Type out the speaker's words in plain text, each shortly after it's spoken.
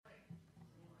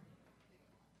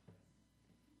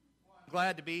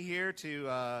Glad to be here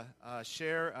to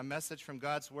share a message from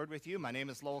God's Word with you. My name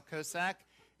is Lowell Kosak,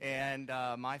 and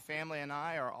my family and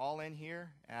I are all in here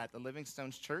at the Living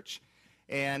Stones Church.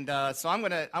 And so I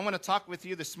want to talk with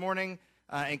you this morning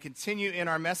and continue in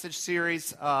our message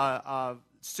series,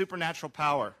 Supernatural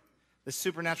Power, the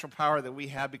supernatural power that we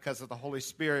have because of the Holy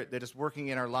Spirit that is working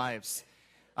in our lives.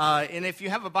 And if you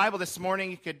have a Bible this morning,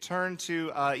 you could turn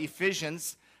to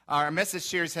Ephesians. Our message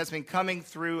series has been coming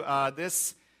through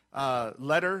this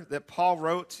letter that Paul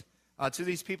wrote to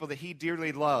these people that he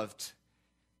dearly loved.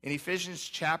 In Ephesians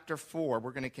chapter 4,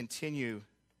 we're going to continue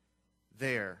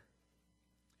there.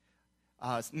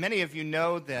 Many of you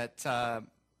know that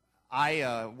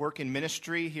I work in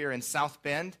ministry here in South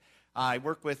Bend. I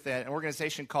work with an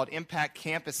organization called Impact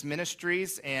Campus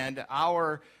Ministries, and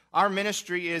our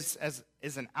ministry is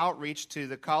an outreach to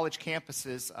the college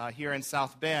campuses here in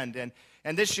South Bend.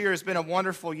 And this year has been a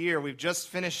wonderful year. We've just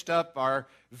finished up our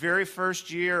very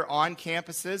first year on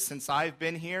campuses since I've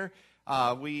been here.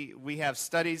 We have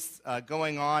studies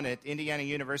going on at Indiana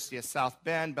University of South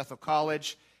Bend, Bethel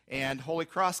College, and Holy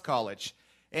Cross College.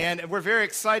 And we're very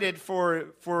excited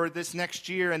for this next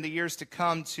year and the years to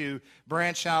come to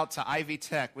branch out to Ivy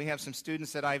Tech. We have some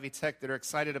students at Ivy Tech that are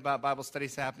excited about Bible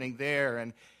studies happening there.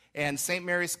 And St.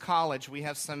 Mary's College, we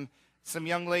have some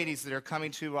young ladies that are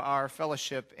coming to our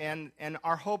fellowship. And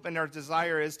our hope and our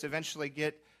desire is to eventually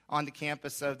get on the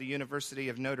campus of the University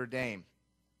of Notre Dame.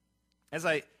 As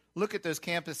I look at those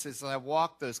campuses, as I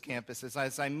walk those campuses,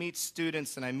 as I meet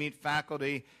students and I meet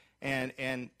faculty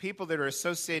and people that are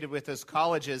associated with those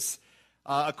colleges,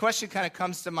 a question kind of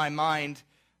comes to my mind.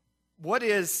 What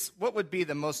would be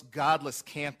the most godless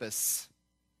campus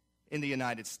in the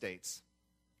United States?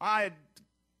 I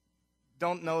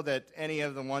don't know that any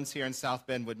of the ones here in South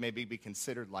Bend would maybe be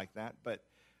considered like that, but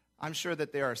I'm sure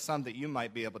that there are some that you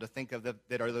might be able to think of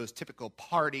that are those typical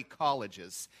party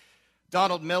colleges.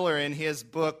 Donald Miller, in his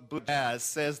book, Boaz,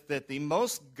 says that the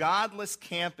most godless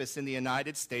campus in the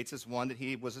United States is one that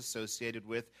he was associated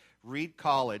with, Reed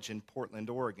College in Portland,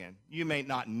 Oregon. You may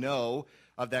not know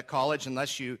of that college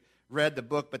unless you read the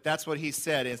book, but that's what he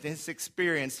said. In his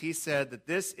experience, he said that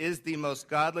this is the most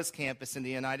godless campus in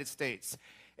the United States.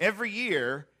 Every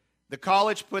year, the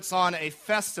college puts on a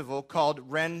festival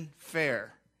called Ren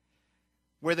Fair,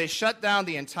 where they shut down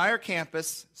the entire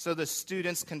campus so the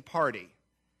students can party.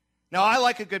 Now, I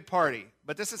like a good party,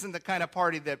 but this isn't the kind of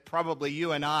party that probably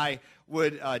you and I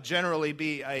would generally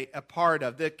be a part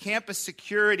of. The campus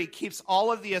security keeps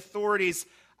all of the authorities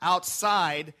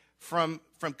outside from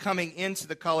coming into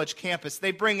the college campus.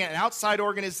 They bring an outside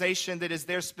organization that is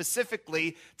there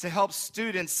specifically to help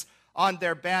students on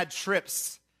their bad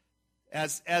trips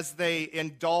as they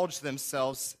indulge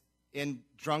themselves in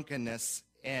drunkenness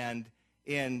and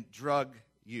in drug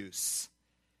use.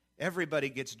 Everybody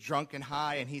gets drunk and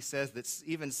high, and he says that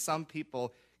even some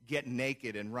people get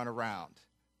naked and run around.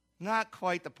 Not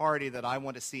quite the party that I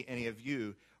want to see any of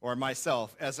you or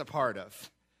myself as a part of.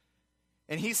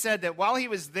 And he said that while he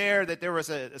was there, that there was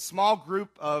a small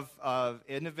group of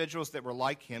individuals that were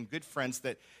like him, good friends,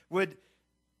 that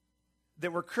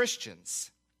were Christians.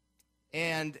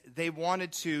 And they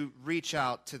wanted to reach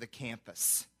out to the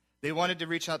campus. They wanted to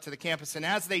reach out to the campus. And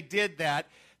as they did that,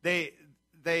 they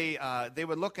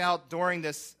would look out during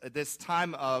this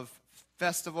time of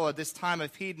festival, at this time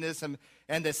of hedonism,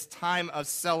 and this time of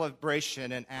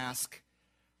celebration and ask,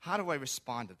 how do I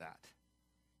respond to that?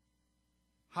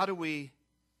 How do we,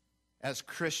 as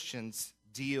Christians,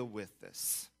 deal with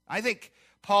this? I think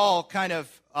Paul kind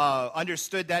of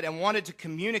understood that and wanted to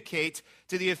communicate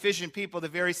to the Ephesian people the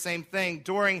very same thing.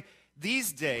 During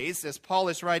these days, as Paul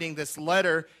is writing this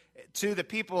letter to the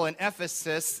people in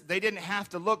Ephesus, they didn't have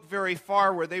to look very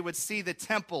far where they would see the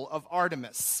temple of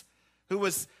Artemis, who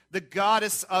was the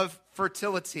goddess of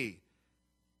fertility.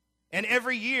 And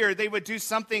every year they would do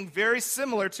something very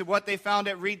similar to what they found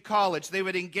at Reed College. They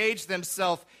would engage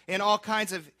themselves in all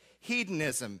kinds of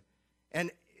hedonism.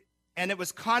 And it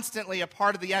was constantly a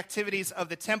part of the activities of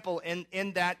the temple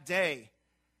in that day.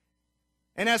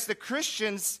 And as the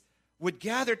Christians would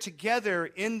gather together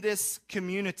in this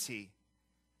community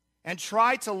and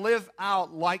try to live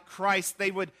out like Christ, they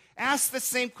would ask the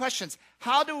same questions.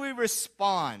 How do we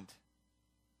respond?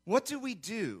 What do we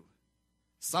do?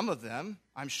 Some of them,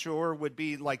 I'm sure, would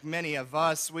be like many of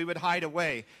us. We would hide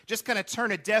away, just kind of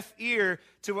turn a deaf ear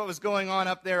to what was going on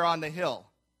up there on the hill.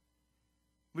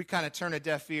 We kind of turn a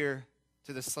deaf ear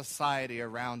to the society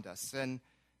around us, and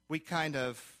we kind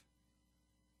of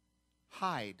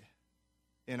hide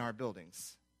in our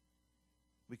buildings.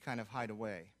 We kind of hide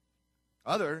away.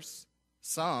 Others,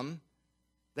 some,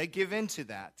 they give in to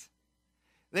that.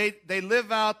 They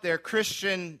live out their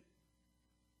Christian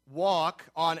walk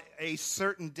on a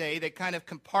certain day. They kind of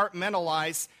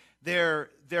compartmentalize their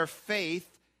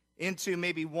faith into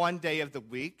maybe one day of the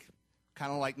week,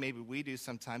 kind of like maybe we do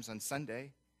sometimes on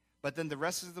Sunday. But then the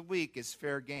rest of the week is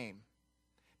fair game.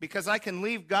 Because I can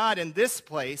leave God in this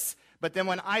place, but then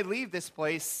when I leave this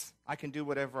place, I can do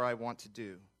whatever I want to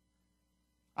do.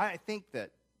 I think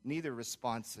that neither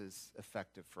response is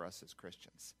effective for us as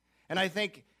Christians. And I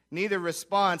think neither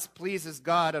response pleases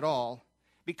God at all.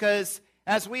 Because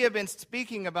as we have been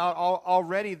speaking about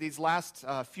already these last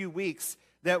few weeks,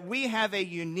 that we have a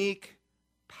unique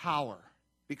power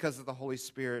because of the Holy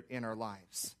Spirit in our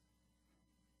lives.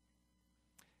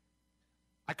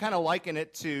 I kind of liken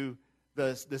it to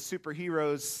the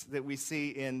superheroes that we see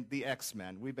in the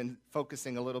X-Men. We've been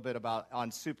focusing a little bit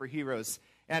on superheroes.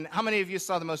 And how many of you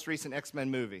saw the most recent X-Men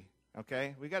movie?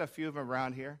 Okay, we got a few of them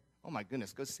around here. Oh my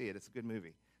goodness, go see it. It's a good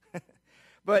movie.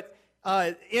 But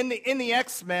in the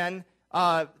X-Men,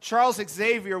 Charles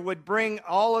Xavier would bring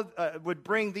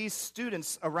these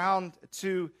students around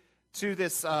to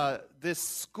this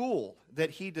school that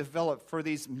he developed for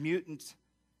these mutant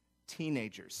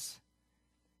teenagers.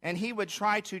 And he would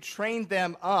try to train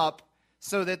them up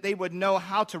so that they would know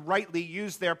how to rightly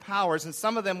use their powers. And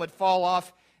some of them would fall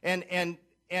off and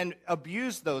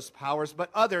abuse those powers, but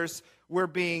others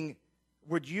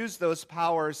would use those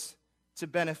powers to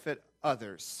benefit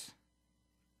others,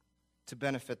 to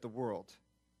benefit the world.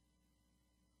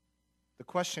 The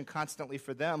question constantly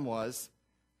for them was,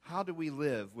 how do we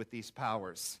live with these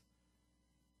powers?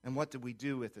 And what do we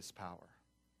do with this power?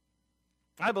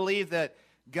 I believe that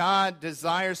God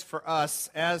desires for us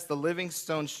as the Living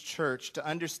Stones Church to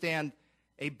understand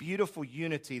a beautiful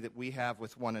unity that we have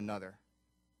with one another.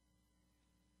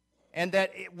 And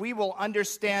that we will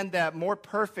understand that more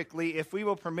perfectly if we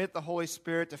will permit the Holy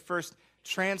Spirit to first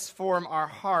transform our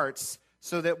hearts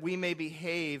so that we may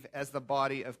behave as the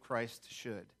body of Christ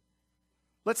should.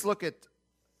 Let's look at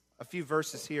a few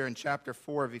verses here in chapter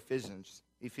 4 of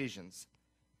Ephesians.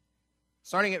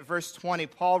 Starting at verse 20,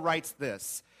 Paul writes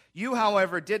this: "You,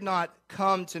 however, did not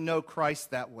come to know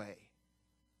Christ that way.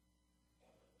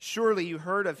 Surely you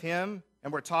heard of him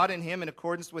and were taught in him in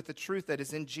accordance with the truth that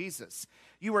is in Jesus.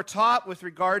 You were taught with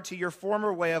regard to your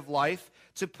former way of life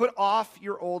to put off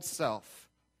your old self,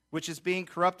 which is being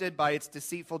corrupted by its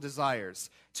deceitful desires,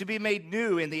 to be made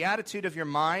new in the attitude of your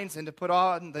minds, and to put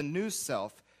on the new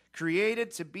self,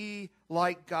 created to be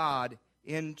like God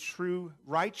in true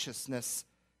righteousness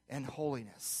and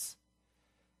holiness."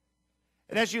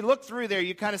 And as you look through there,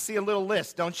 you kind of see a little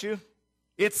list, don't you?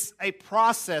 It's a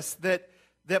process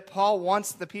that Paul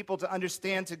wants the people to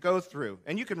understand, to go through.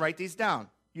 And you can write these down.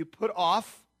 You put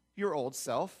off your old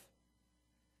self.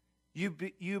 You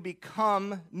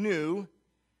become new.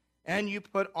 And you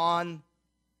put on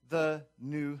the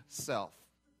new self.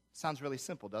 Sounds really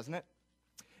simple, doesn't it?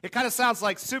 It kind of sounds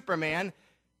like Superman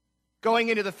going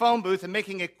into the phone booth and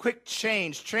making a quick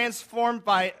change, transformed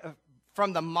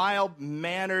from the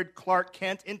mild-mannered Clark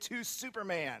Kent into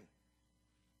Superman.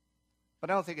 But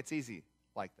I don't think it's easy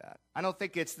like that. I don't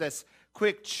think it's this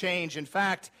quick change. In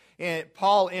fact,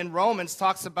 Paul in Romans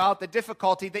talks about the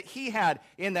difficulty that he had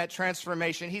in that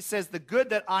transformation. He says, "The good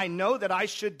that I know that I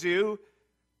should do,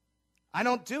 I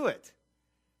don't do it.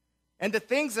 And the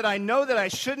things that I know that I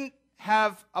shouldn't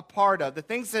have a part of, the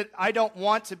things that I don't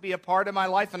want to be a part of my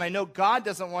life, and I know God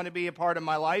doesn't want to be a part of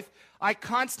my life, I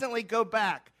constantly go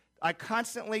back. I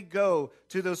constantly go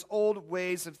to those old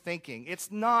ways of thinking."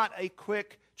 It's not a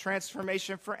quick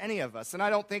transformation for any of us. And I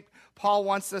don't think Paul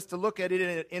wants us to look at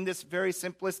it in this very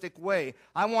simplistic way.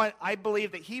 I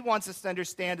believe that he wants us to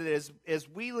understand it as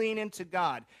we lean into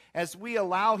God, as we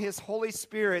allow his Holy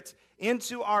Spirit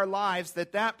into our lives,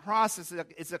 that process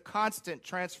is a constant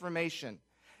transformation.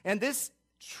 And this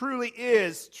truly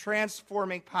is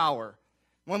transforming power.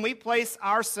 When we place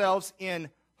ourselves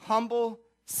in humble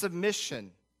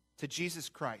submission to Jesus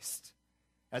Christ,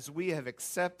 as we have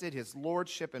accepted his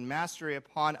lordship and mastery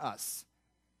upon us,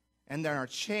 and then are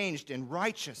changed in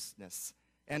righteousness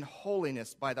and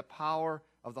holiness by the power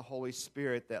of the Holy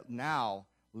Spirit that now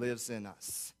lives in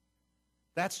us.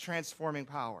 That's transforming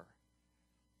power.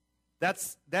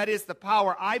 That is the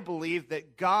power, I believe,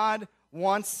 that God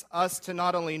wants us to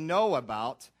not only know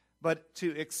about, but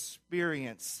to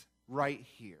experience right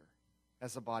here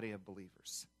as a body of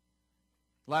believers.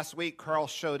 Last week, Carl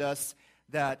showed us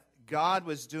that God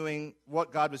was doing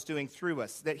what God was doing through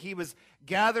us, that he was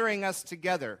gathering us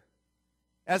together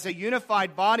as a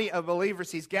unified body of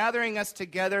believers. He's gathering us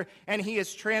together, and he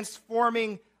is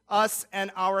transforming us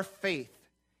and our faith.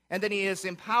 And then he is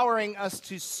empowering us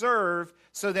to serve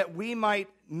so that we might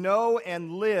know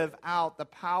and live out the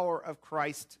power of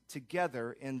Christ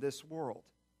together in this world.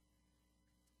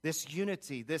 This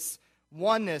unity, this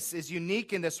oneness is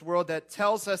unique in this world that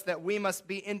tells us that we must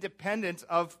be independent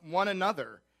of one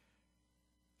another.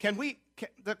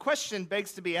 The question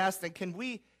begs to be asked, then, can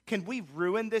we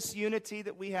ruin this unity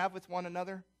that we have with one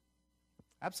another?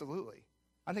 Absolutely.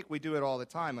 I think we do it all the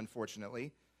time,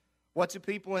 unfortunately. What do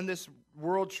people in this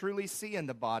world truly see in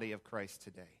the body of Christ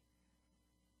today?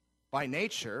 By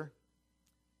nature,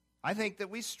 I think that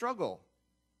we struggle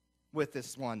with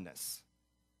this oneness.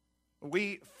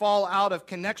 We fall out of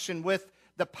connection with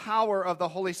the power of the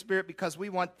Holy Spirit because we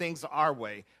want things our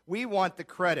way. We want the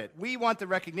credit. We want the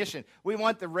recognition. We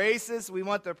want the raises. We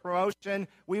want the promotion.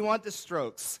 We want the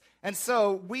strokes. And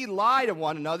so we lie to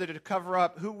one another to cover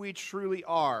up who we truly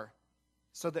are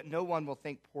so that no one will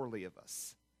think poorly of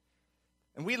us.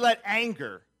 And we let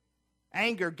anger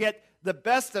get the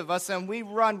best of us, and we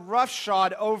run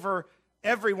roughshod over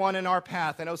everyone in our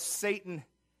path. I know Satan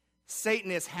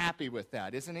is happy with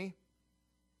that, isn't he?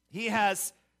 He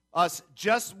has us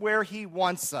just where he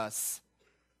wants us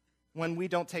when we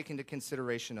don't take into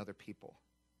consideration other people.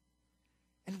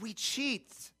 And we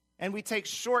cheat and we take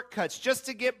shortcuts just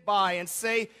to get by and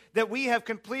say that we have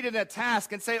completed a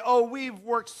task and say, oh, we've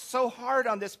worked so hard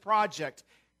on this project.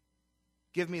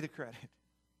 Give me the credit.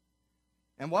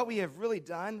 And what we have really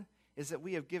done is that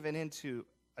we have given into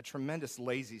a tremendous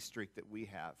lazy streak that we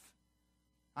have.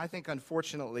 I think,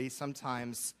 unfortunately,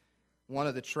 sometimes one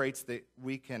of the traits that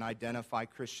we can identify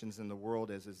Christians in the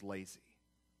world as is lazy,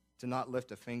 to not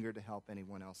lift a finger to help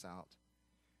anyone else out.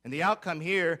 And the outcome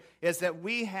here is that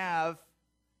we have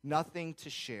nothing to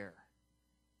share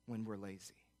when we're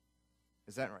lazy.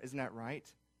 Isn't that right?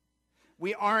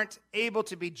 We aren't able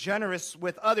to be generous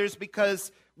with others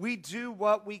because we do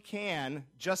what we can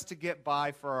just to get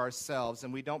by for ourselves,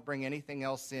 and we don't bring anything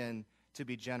else in to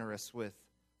be generous with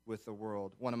the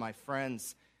world. One of my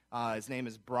friends, his name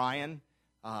is Brian,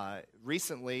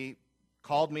 recently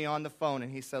called me on the phone,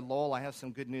 and he said, Lowell, I have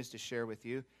some good news to share with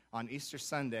you. On Easter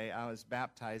Sunday, I was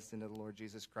baptized into the Lord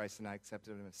Jesus Christ, and I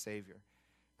accepted him as Savior.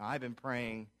 Now, I've been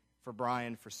praying for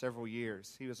Brian for several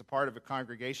years. He was a part of a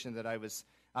congregation that I was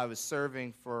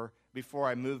serving for before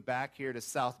I moved back here to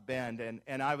South Bend,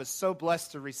 and I was so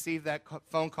blessed to receive that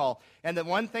phone call. And the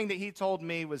one thing that he told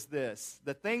me was this: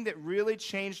 the thing that really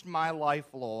changed my life,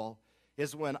 Lowell,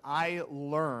 is when I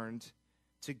learned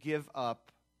to give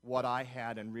up what I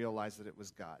had and realize that it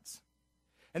was God's.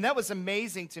 And that was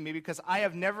amazing to me because I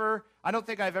don't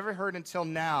think I've ever heard until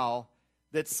now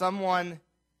that someone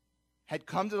had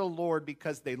come to the Lord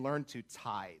because they learned to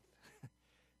tithe.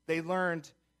 They learned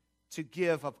to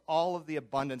give of all of the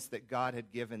abundance that God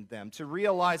had given them, to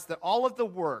realize that all of the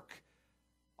work,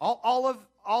 all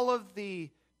of the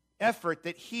effort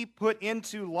that he put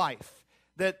into life,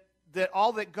 that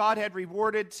all that God had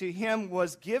rewarded to him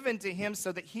was given to him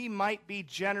so that he might be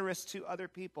generous to other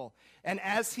people. And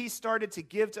as he started to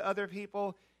give to other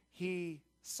people, he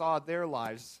saw their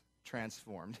lives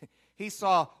transformed. He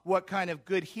saw what kind of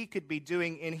good he could be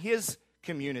doing in his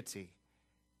community.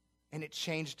 And it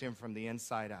changed him from the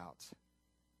inside out.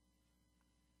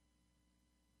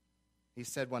 He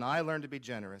said, when I learned to be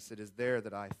generous, it is there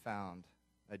that I found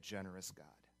a generous God.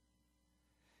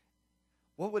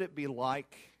 What would it be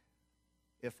like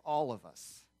if all of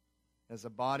us, as a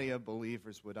body of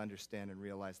believers, would understand and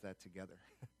realize that together?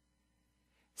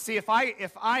 See, if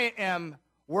I am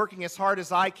working as hard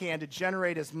as I can to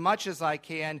generate as much as I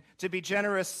can, to be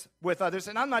generous with others.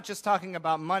 And I'm not just talking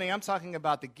about money. I'm talking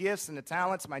about the gifts and the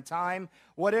talents, my time,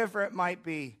 whatever it might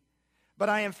be. But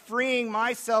I am freeing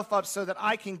myself up so that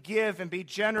I can give and be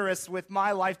generous with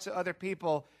my life to other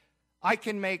people. I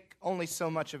can make only so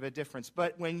much of a difference.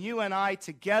 But when you and I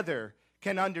together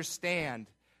can understand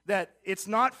that it's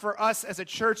not for us as a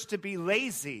church to be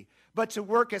lazy, but to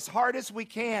work as hard as we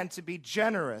can to be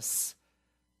generous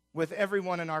with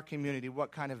everyone in our community,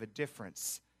 what kind of a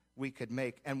difference we could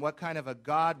make and what kind of a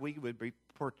God we would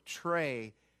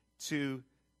portray to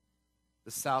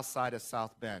the south side of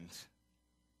South Bend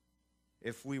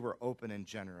if we were open and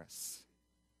generous.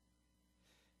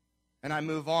 And I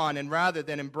move on, and rather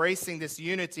than embracing this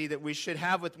unity that we should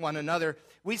have with one another,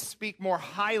 we speak more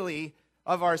highly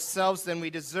of ourselves than we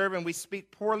deserve, and we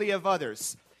speak poorly of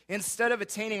others. Instead of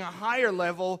attaining a higher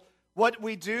level, what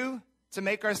we do to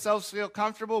make ourselves feel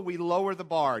comfortable, we lower the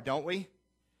bar, don't we?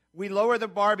 We lower the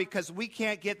bar because we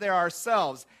can't get there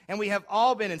ourselves. And we have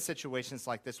all been in situations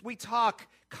like this. We talk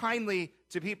kindly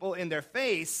to people in their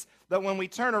face, but when we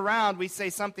turn around, we say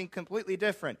something completely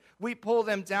different. We pull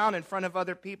them down in front of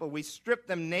other people. We strip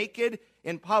them naked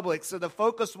in public so the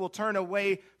focus will turn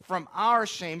away from our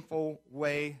shameful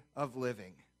way of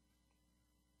living.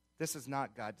 This is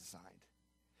not God designed.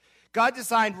 God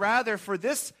designed rather for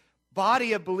this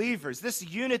body of believers, this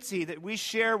unity that we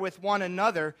share with one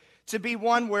another, to be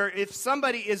one where if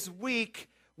somebody is weak,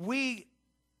 we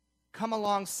come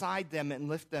alongside them and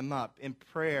lift them up in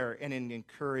prayer and in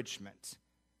encouragement.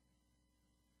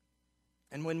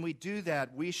 And when we do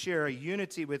that, we share a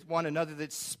unity with one another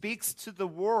that speaks to the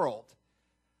world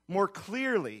more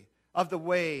clearly of the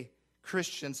way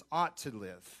Christians ought to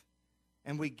live.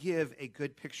 And we give a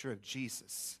good picture of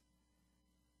Jesus.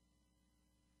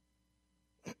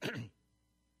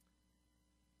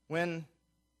 When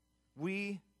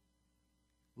we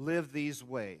live these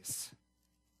ways,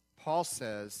 Paul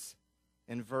says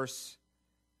in verse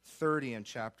 30 in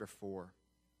chapter 4,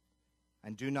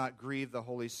 "And do not grieve the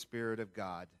Holy Spirit of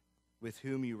God, with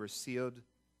whom you were sealed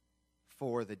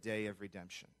for the day of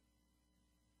redemption."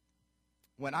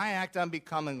 When I act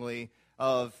unbecomingly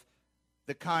of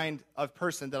the kind of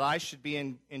person that I should be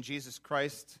in Jesus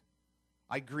Christ,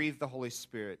 I grieve the Holy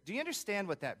Spirit. Do you understand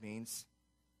what that means?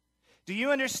 Do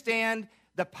you understand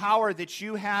the power that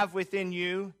you have within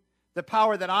you, the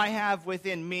power that I have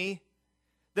within me?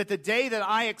 That the day that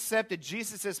I accepted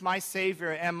Jesus as my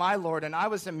Savior and my Lord, and I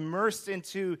was immersed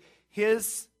into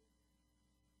His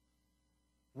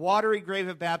watery grave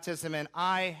of baptism, and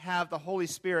I have the Holy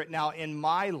Spirit now in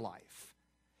my life.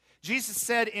 Jesus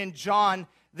said in John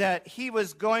that He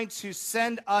was going to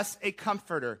send us a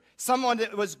comforter, someone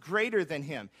that was greater than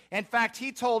Him. In fact,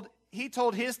 He told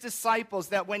His disciples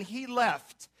that when He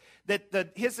left,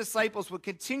 that His disciples would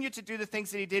continue to do the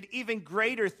things that He did, even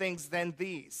greater things than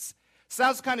these.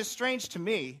 Sounds kind of strange to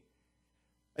me.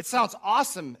 It sounds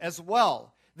awesome as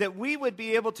well, that we would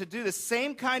be able to do the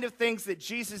same kind of things that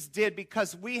Jesus did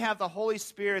because we have the Holy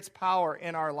Spirit's power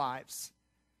in our lives.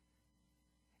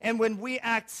 And when we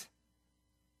act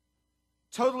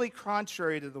totally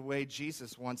contrary to the way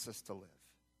Jesus wants us to live,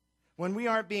 when we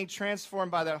aren't being transformed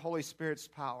by that Holy Spirit's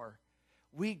power,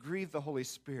 we grieve the Holy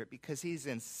Spirit because He's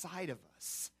inside of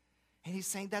us. And He's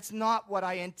saying, that's not what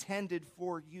I intended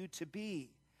for you to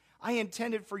be. I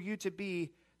intended for you to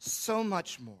be so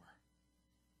much more.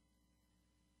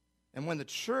 And when the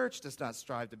church does not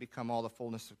strive to become all the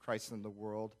fullness of Christ in the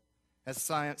world, as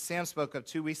Sam spoke of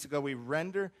 2 weeks ago, we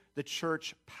render the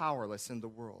church powerless in the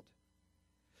world.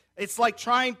 It's like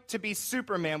trying to be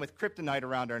Superman with kryptonite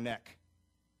around our neck.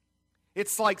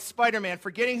 It's like Spider-Man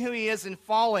forgetting who he is and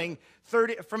falling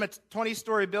from a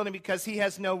 20-story building because he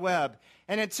has no web.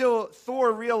 And until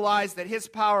Thor realized that his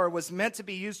power was meant to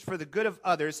be used for the good of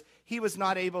others, he was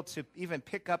not able to even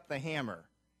pick up the hammer.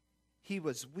 He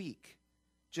was weak,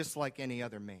 just like any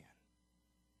other man.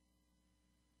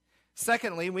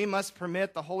 Secondly, we must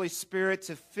permit the Holy Spirit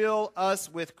to fill us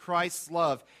with Christ's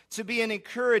love, to be an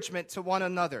encouragement to one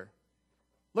another.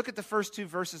 Look at the first 2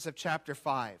 verses of chapter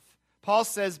 5. Paul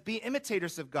says, "Be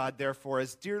imitators of God, therefore,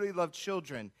 as dearly loved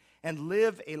children, and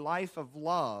live a life of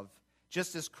love,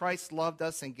 just as Christ loved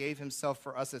us and gave Himself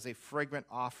for us as a fragrant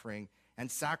offering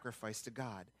and sacrifice to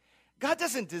God." God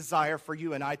doesn't desire for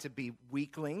you and I to be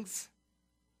weaklings.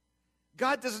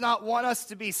 God does not want us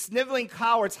to be sniveling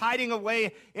cowards, hiding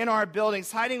away in our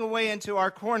buildings, hiding away into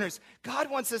our corners. God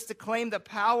wants us to claim the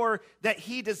power that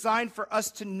He designed for us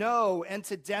to know and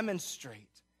to demonstrate.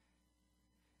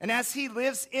 And as He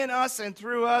lives in us and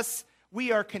through us,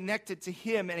 we are connected to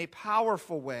Him in a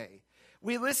powerful way.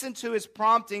 We listen to His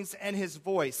promptings and His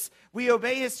voice. We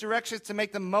obey His directions to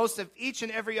make the most of each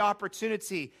and every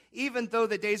opportunity, even though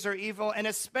the days are evil, and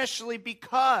especially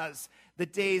because the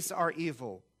days are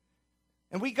evil.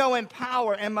 And we go in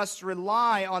power and must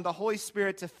rely on the Holy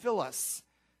Spirit to fill us.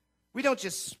 We don't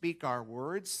just speak our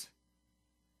words,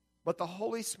 but the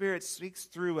Holy Spirit speaks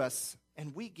through us,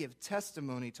 and we give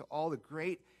testimony to all the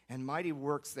great and mighty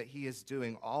works that He is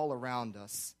doing all around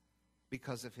us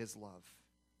because of His love.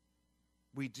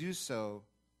 We do so,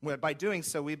 by doing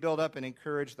so, we build up and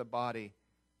encourage the body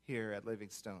here at Living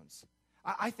Stones.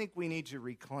 I think we need to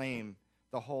reclaim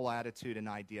the whole attitude and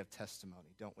idea of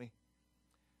testimony, don't we?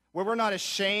 Where we're not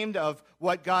ashamed of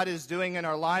what God is doing in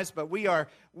our lives, but we are,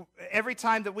 every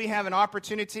time that we have an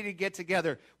opportunity to get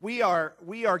together, we are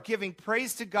giving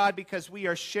praise to God because we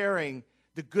are sharing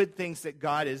the good things that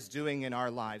God is doing in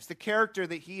our lives, the character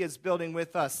that He is building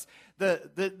with us,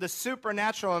 the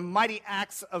supernatural and mighty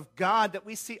acts of God that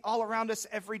we see all around us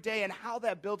every day, and how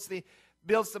that builds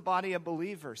the body of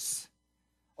believers.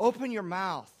 Open your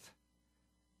mouth.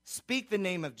 Speak the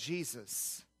name of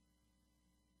Jesus.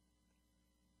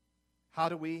 How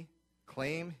do we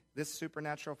claim this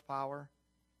supernatural power?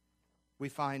 We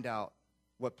find out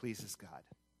what pleases God.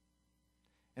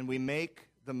 And we make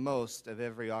the most of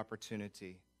every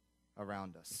opportunity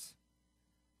around us.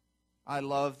 I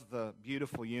love the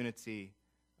beautiful unity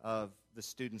of the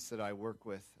students that I work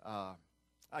with.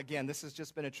 again, this has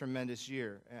just been a tremendous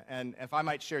year. And if I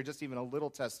might share just even a little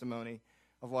testimony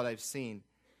of what I've seen.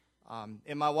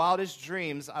 In my wildest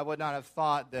dreams, I would not have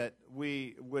thought that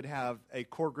we would have a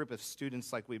core group of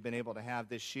students like we've been able to have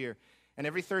this year. And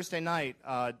every Thursday night,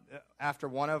 after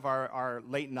one of our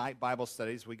late-night Bible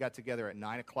studies, we got together at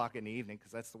 9 o'clock in the evening,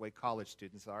 because that's the way college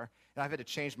students are. And I've had to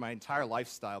change my entire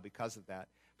lifestyle because of that.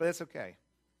 But it's okay.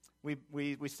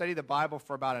 We study the Bible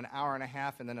for about an hour and a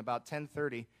half, and then about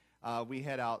 10:30, we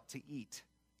head out to eat.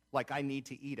 Like I need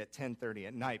to eat at 10:30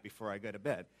 at night before I go to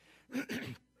bed.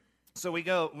 So we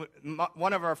go,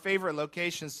 one of our favorite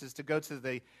locations is to go to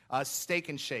the Steak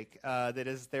and Shake that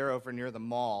is there over near the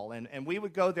mall. And we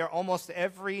would go there almost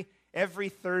every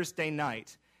Thursday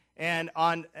night. And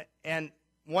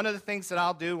one of the things that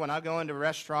I'll do when I go into a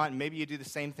restaurant, and maybe you do the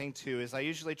same thing too, is I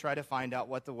usually try to find out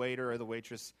what the waiter or the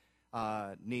waitress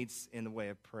needs in the way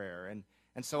of prayer.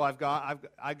 And so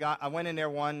I went in there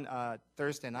one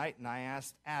Thursday night, and I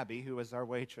asked Abby, who was our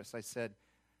waitress, I said,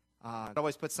 I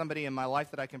always put somebody in my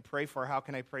life that I can pray for. How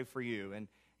can I pray for you?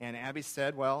 And Abby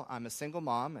said, well, I'm a single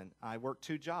mom, and I work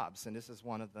 2 jobs, and this is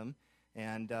one of them.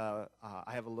 And I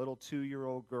have a little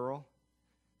 2-year-old girl,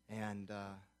 and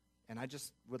I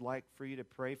just would like for you to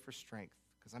pray for strength,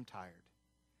 because I'm tired,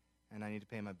 and I need to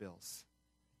pay my bills.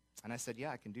 And I said,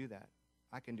 yeah, I can do that.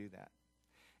 I can do that.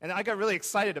 And I got really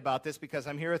excited about this because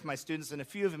I'm here with my students, and a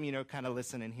few of them, kind of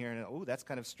listen in here, and, oh, that's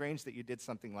kind of strange that you did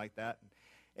something like that.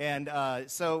 And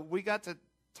so we got to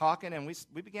talking, and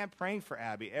we began praying for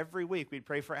Abby. Every week we'd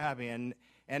pray for Abby, and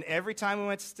every time we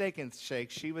went to Steak and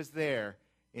Shake, she was there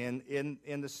in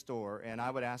the store, and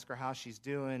I would ask her how she's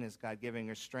doing. Is God giving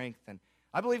her strength? And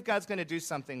I believe God's going to do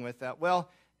something with that. Well,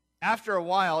 after a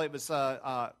while, it was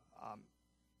I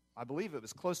believe it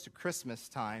was close to Christmas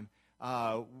time.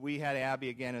 We had Abby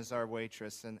again as our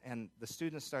waitress, and the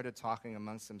students started talking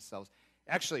amongst themselves.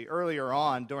 Actually, earlier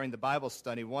on during the Bible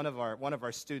study, one of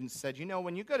our students said,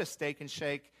 when you go to Steak and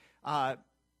Shake,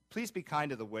 please be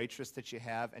kind to the waitress that you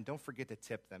have, and don't forget to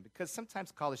tip them, because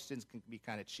sometimes college students can be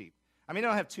kind of cheap. I mean, they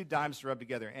don't have 2 dimes to rub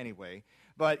together anyway,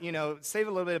 but, save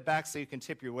a little bit back so you can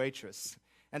tip your waitress.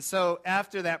 And so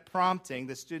after that prompting,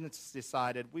 the students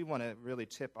decided, we want to really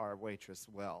tip our waitress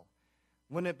well.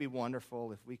 Wouldn't it be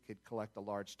wonderful if we could collect a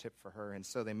large tip for her? And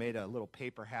so they made a little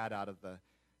paper hat out of the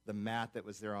mat that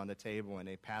was there on the table, and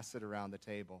they passed it around the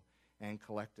table and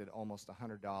collected almost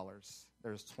 $100.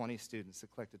 There was 20 students that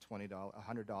collected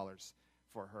 $100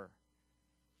 for her.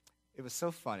 It was so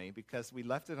funny because we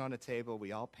left it on the table,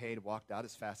 we all paid, walked out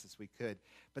as fast as we could,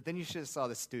 but then you should have saw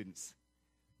the students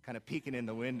kind of peeking in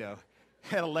the window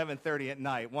at 11:30 at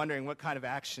night, wondering what kind of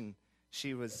action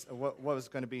what was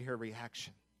going to be her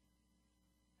reaction.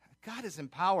 God has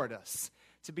empowered us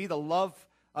to be the love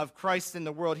of Christ in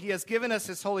the world. He has given us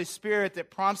His Holy Spirit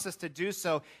that prompts us to do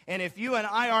so. And if you and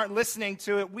I aren't listening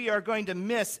to it, we are going to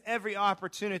miss every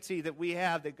opportunity that we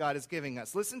have that God is giving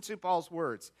us. Listen to Paul's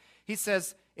words. He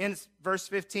says in verse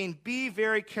 15, be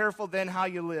very careful then how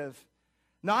you live,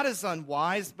 not as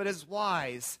unwise, but as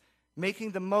wise,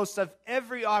 making the most of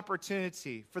every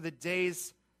opportunity, for the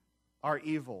days are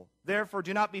evil. Therefore,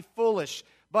 do not be foolish,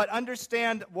 but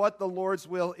understand what the Lord's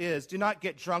will is. Do not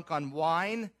get drunk on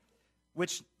wine,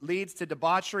 which leads to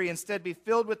debauchery. Instead, be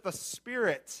filled with the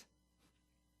Spirit.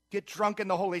 Get drunk in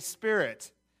the Holy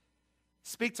Spirit.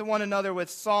 Speak to one another with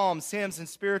psalms, hymns, and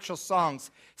spiritual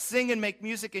songs. Sing and make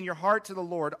music in your heart to the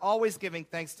Lord, always giving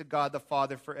thanks to God the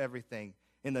Father for everything.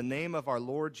 In the name of our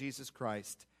Lord Jesus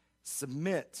Christ,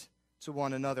 submit to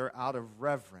one another out of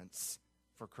reverence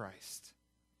for Christ.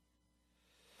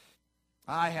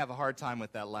 I have a hard time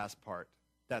with that last part,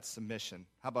 that submission.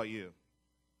 How about you?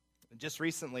 Just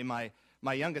recently, my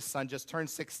youngest son just turned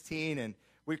 16, and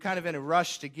we're kind of in a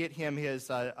rush to get him his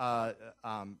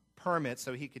permit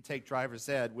so he could take driver's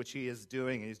ed, which he is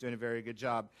doing, and he's doing a very good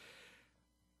job.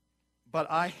 But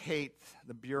I hate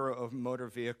the Bureau of Motor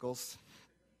Vehicles.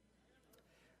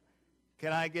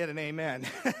 Can I get an amen?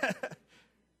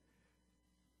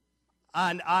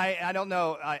 And I don't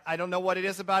know. I don't know what it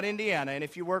is about Indiana. And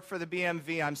if you work for the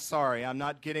BMV, I'm sorry. I'm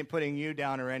not putting you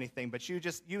down or anything. But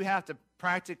you have to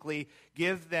practically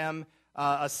give them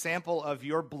a sample of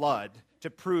your blood to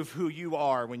prove who you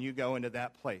are when you go into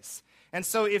that place. And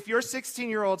so if your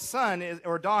 16-year-old son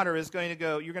or daughter is going to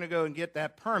go, you're going to go and get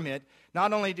that permit,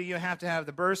 not only do you have to have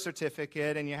the birth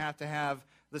certificate and you have to have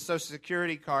the Social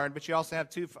Security card, but you also have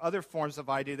 2 other forms of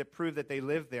ID that prove that they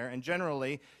live there. And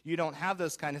generally, you don't have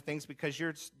those kind of things because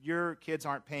your kids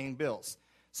aren't paying bills.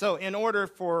 So in order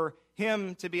for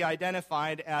him to be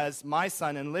identified as my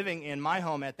son and living in my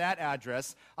home at that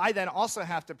address, I then also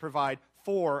have to provide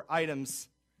 4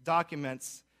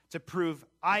 documents to prove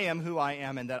I am who I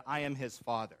am and that I am his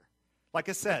father. Like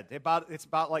I said, it's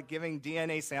about like giving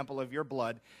DNA sample of your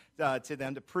blood to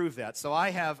them to prove that. So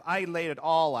I laid it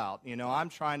all out. I'm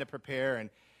trying to prepare, and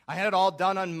I had it all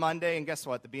done on Monday, and guess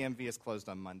what? The BMV is closed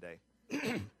on Monday.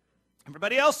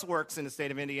 Everybody else works in the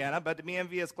state of Indiana, but the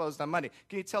BMV is closed on Monday.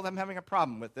 Can you tell them I'm having a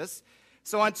problem with this?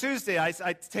 So on Tuesday, I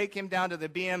take him down to the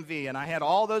BMV, and I had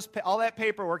all that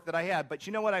paperwork that I had. But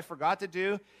you know what I forgot to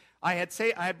do? I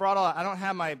had brought I don't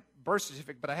have my birth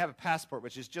certificate, but I have a passport,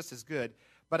 which is just as good.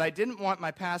 But I didn't want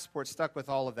my passport stuck with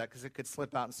all of that because it could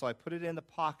slip out, and so I put it in the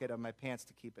pocket of my pants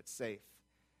to keep it safe.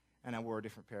 And I wore a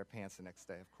different pair of pants the next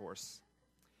day, of course.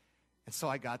 And so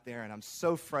I got there, and I'm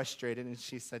so frustrated, and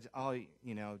she said, oh,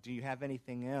 do you have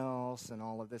anything else and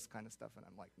all of this kind of stuff? And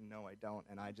I'm like, no, I don't.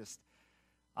 And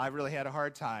I really had a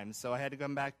hard time. So I had to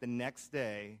come back the next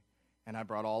day, and I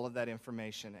brought all of that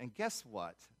information. And guess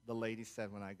what the lady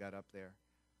said when I got up there?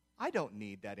 I don't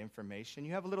need that information.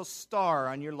 You have a little star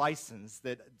on your license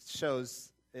that shows,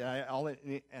 and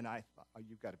I thought, oh,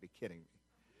 you've got to be kidding me.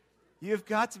 You've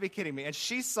got to be kidding me. And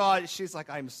she saw it. She's like,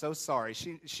 I'm so sorry.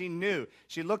 She knew.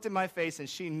 She looked at my face, and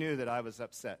she knew that I was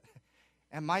upset.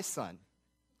 And my son,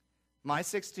 my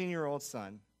 16-year-old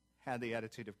son, had the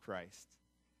attitude of Christ.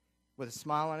 With a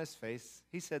smile on his face,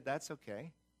 he said, that's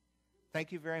okay.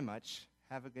 Thank you very much.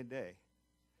 Have a good day.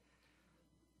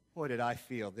 Boy, did I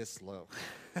feel this low.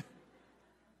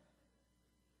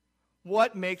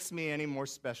 What makes me any more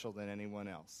special than anyone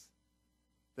else?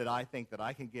 That I think that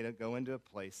I can go into a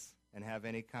place and have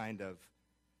any kind of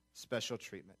special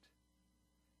treatment.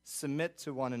 Submit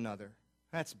to one another.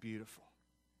 That's beautiful.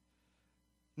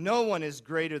 No one is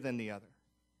greater than the other.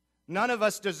 None of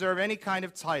us deserve any kind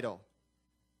of title.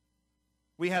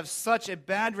 We have such a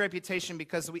bad reputation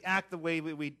because we act the way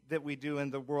that we do in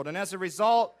the world. And as a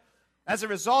result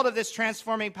of this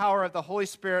transforming power of the Holy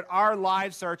Spirit, our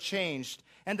lives are changed.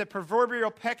 And the proverbial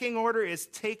pecking order is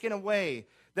taken away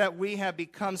that we have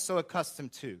become so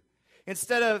accustomed to.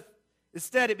 Instead,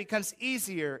 it becomes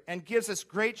easier and gives us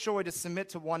great joy to submit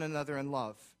to one another in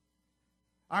love.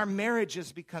 Our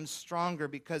marriages become stronger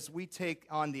because we take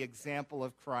on the example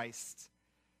of Christ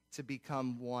to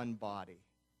become one body.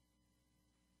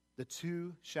 The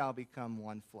two shall become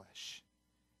one flesh.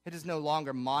 It is no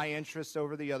longer my interest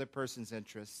over the other person's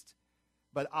interest,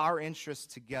 but our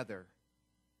interest together.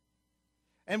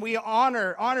 And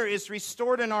honor is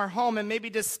restored in our home and may be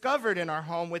discovered in our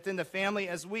home within the family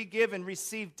as we give and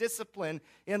receive discipline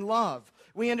in love.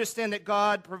 We understand that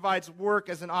God provides work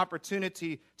as an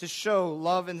opportunity to show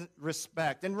love and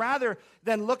respect. And rather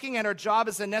than looking at our job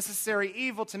as a necessary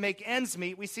evil to make ends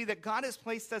meet, we see that God has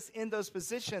placed us in those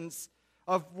positions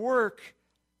of work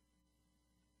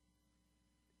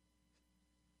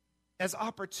as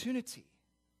opportunity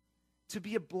to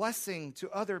be a blessing to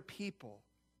other people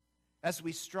as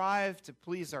we strive to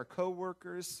please our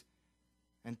coworkers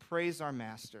and praise our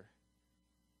Master.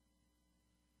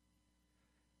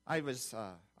 I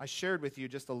shared with you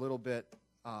just a little bit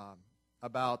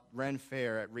about Ren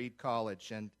Fair at Reed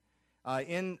College, and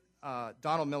in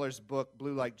Donald Miller's book,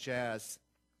 Blue Like Jazz,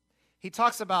 he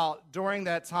talks about during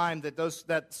that time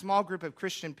that small group of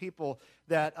Christian people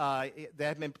that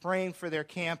had been praying for their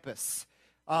campus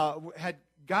had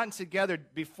gotten together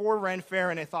before Ren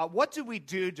Fair, and they thought, what do we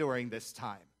do during this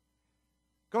time?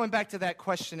 Going back to that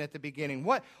question at the beginning,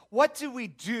 what do we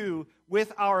do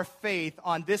with our faith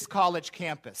on this college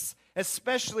campus,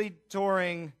 especially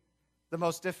during the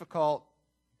most difficult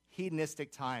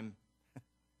hedonistic time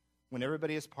when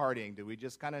everybody is partying? Do we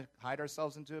just kind of hide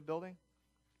ourselves into a building?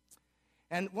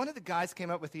 And one of the guys came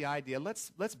up with the idea,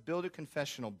 let's build a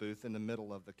confessional booth in the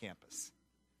middle of the campus.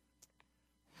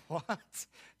 What?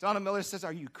 Donald Miller says,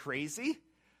 are you crazy?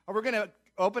 Are we going to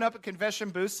open up a confession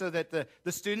booth so that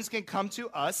the students can come to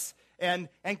us and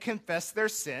confess their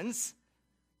sins?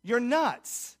 You're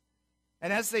nuts.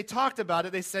 And as they talked about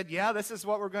it, they said, yeah, this is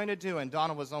what we're going to do. And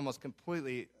Donald was almost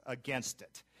completely against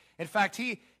it. In fact,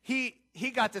 he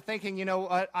got to thinking, you know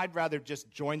what, I'd rather just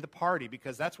join the party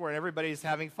because that's where everybody's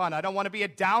having fun. I don't want to be a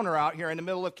downer out here in the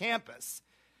middle of campus.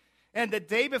 And the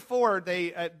day before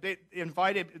they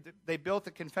built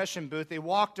the confession booth, they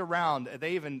walked around.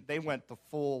 They went the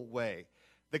full way.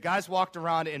 The guys walked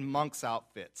around in monks'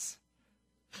 outfits.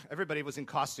 Everybody was in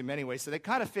costume anyway, so they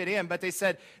kind of fit in. But they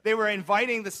said they were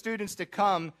inviting the students to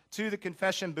come to the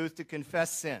confession booth to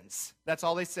confess sins. That's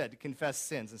all they said, to confess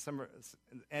sins.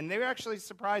 And they were actually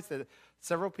surprised that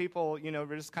several people,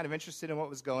 were just kind of interested in what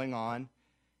was going on.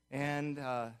 And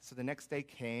so the next day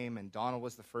came, and Donald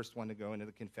was the first one to go into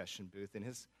the confession booth in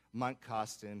his monk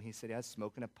costume. He said he was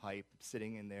smoking a pipe,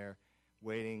 sitting in there,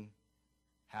 waiting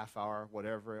half hour,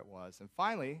 whatever it was. And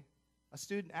finally, a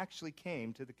student actually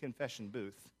came to the confession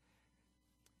booth.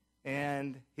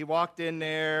 And he walked in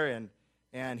there,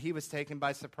 and he was taken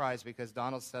by surprise because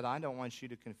Donald said, I don't want you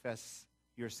to confess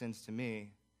your sins to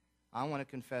me. I want to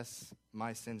confess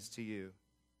my sins to you.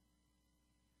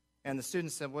 And the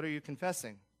student said, what are you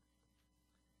confessing?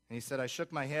 And he said, I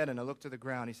shook my head and I looked to the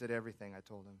ground. He said, everything, I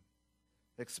told him.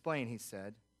 Explain, he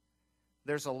said.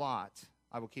 There's a lot.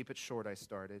 I will keep it short, I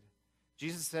started.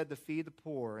 Jesus said to feed the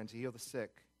poor and to heal the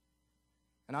sick.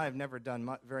 And I have never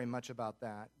done very much about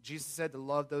that. Jesus said to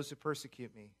love those who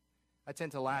persecute me. I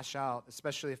tend to lash out,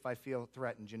 especially if I feel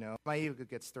threatened, My ego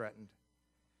gets threatened.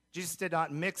 Jesus did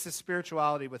not mix his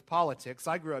spirituality with politics.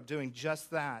 I grew up doing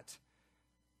just that.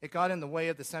 It got in the way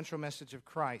of the central message of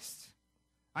Christ.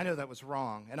 I know that was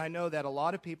wrong. And I know that a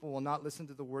lot of people will not listen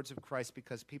to the words of Christ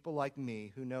because people like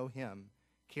me who know him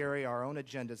carry our own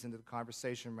agendas into the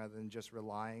conversation rather than just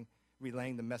relaying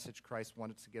the message Christ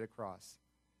wanted to get across.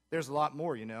 There's a lot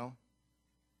more,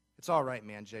 It's all right,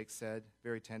 man, Jake said,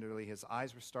 very tenderly. His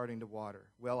eyes were starting to water.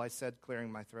 Well, I said,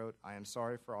 clearing my throat, I am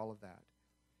sorry for all of that.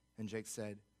 And Jake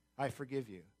said, I forgive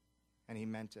you. And he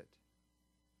meant it.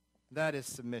 That is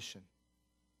submission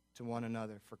to one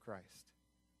another for Christ.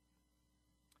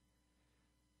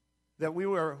 That we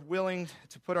were willing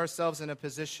to put ourselves in a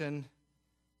position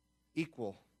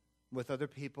equal with other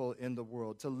people in the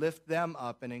world, to lift them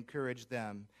up and encourage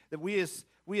them. That we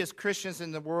as Christians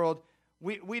in the world,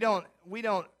 we don't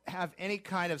have any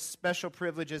kind of special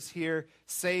privileges here,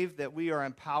 save that we are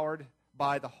empowered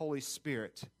by the Holy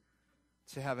Spirit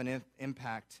to have an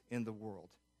impact in the world.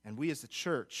 And we as a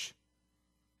church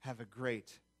have a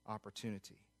great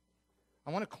opportunity.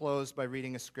 I want to close by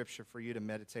reading a scripture for you to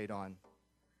meditate on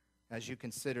as you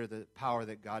consider the power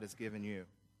that God has given you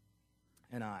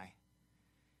and I.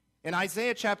 In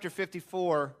Isaiah chapter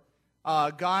 54,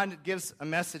 God gives a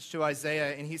message to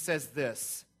Isaiah, and he says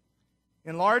this,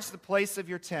 enlarge the place of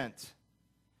your tent.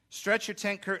 Stretch your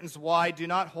tent curtains wide, do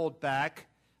not hold back.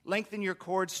 Lengthen your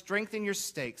cords, strengthen your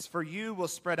stakes, for you will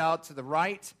spread out to the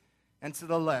right and to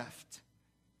the left.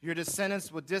 Your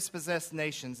descendants will dispossess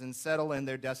nations and settle in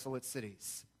their desolate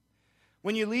cities.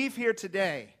 When you leave here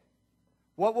today,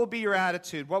 what will be your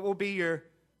attitude? What will be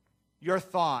your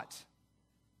thought?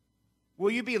 Will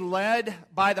you be led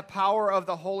by the power of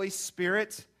the Holy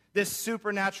Spirit, this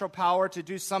supernatural power to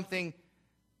do something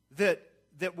that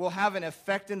will have an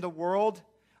effect in the world?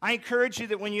 I encourage you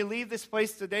that when you leave this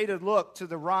place today to look to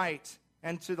the right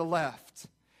and to the left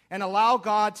and allow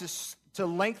God to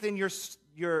lengthen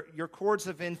your cords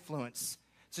of influence,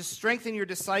 to strengthen your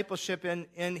discipleship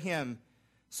in him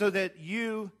so that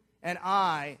you and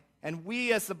I and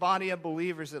we as the body of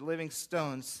believers at Living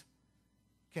Stones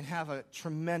can have a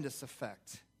tremendous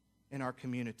effect in our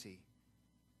community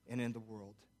and in the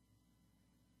world.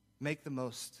 Make the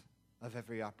most of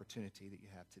every opportunity that you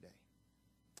have today.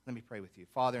 Let me pray with you.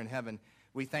 Father in heaven,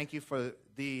 we thank you for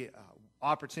the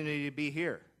opportunity to be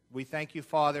here. We thank you,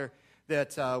 Father,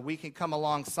 that we can come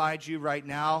alongside you right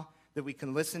now, that we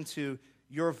can listen to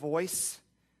your voice,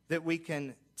 that we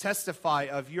can testify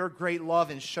of your great love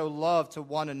and show love to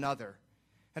one another.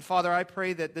 And Father, I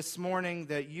pray that this morning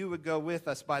that you would go with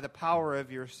us by the power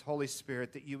of your Holy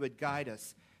Spirit, that you would guide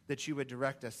us, that you would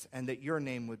direct us, and that your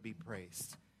name would be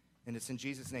praised. And it's in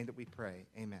Jesus' name that we pray.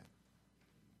 Amen.